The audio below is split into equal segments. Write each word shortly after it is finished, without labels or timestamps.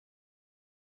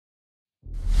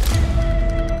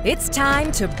It's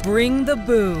time to bring the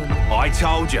boom. I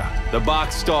told you, the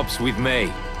buck stops with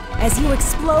me. As you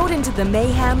explode into the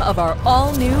mayhem of our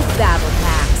all-new Battle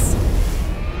Packs.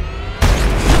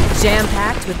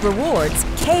 Jam-packed with rewards,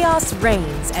 chaos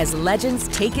reigns as legends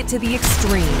take it to the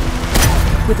extreme.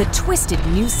 With a twisted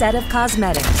new set of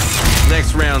cosmetics.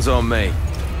 Next round's on me.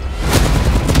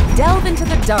 Delve into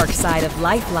the dark side of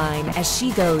Lifeline as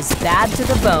she goes bad to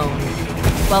the bone,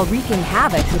 while wreaking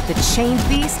havoc with the chained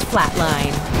beast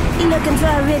Flatline. You looking for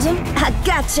a rhythm? I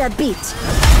gotcha beat.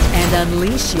 And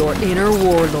unleash your inner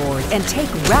warlord and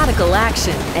take radical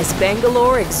action as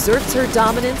Bangalore exerts her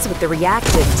dominance with the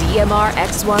reactive DMR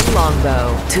X-1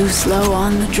 Longbow. Too slow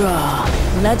on the draw.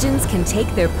 Legends can take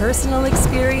their personal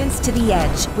experience to the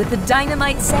edge with the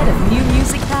dynamite set of new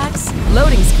music packs,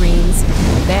 loading screens,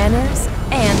 banners,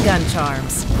 and gun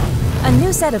charms. A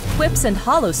new set of quips and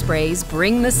holo sprays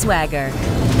bring the swagger.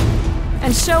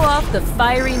 And show off the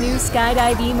fiery new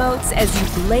Skydive Emotes as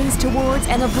you blaze towards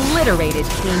an obliterated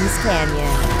Kings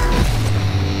Canyon.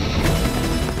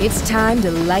 It's time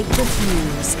to light the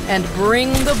fuse and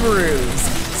bring the bruise.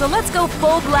 So let's go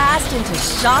full blast into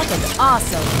shock and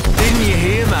awesome. Didn't you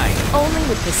hear, mate? Only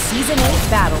with the Season 8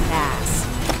 Battle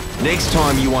Pass. Next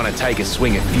time you want to take a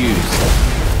swing at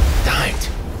fuse,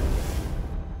 don't.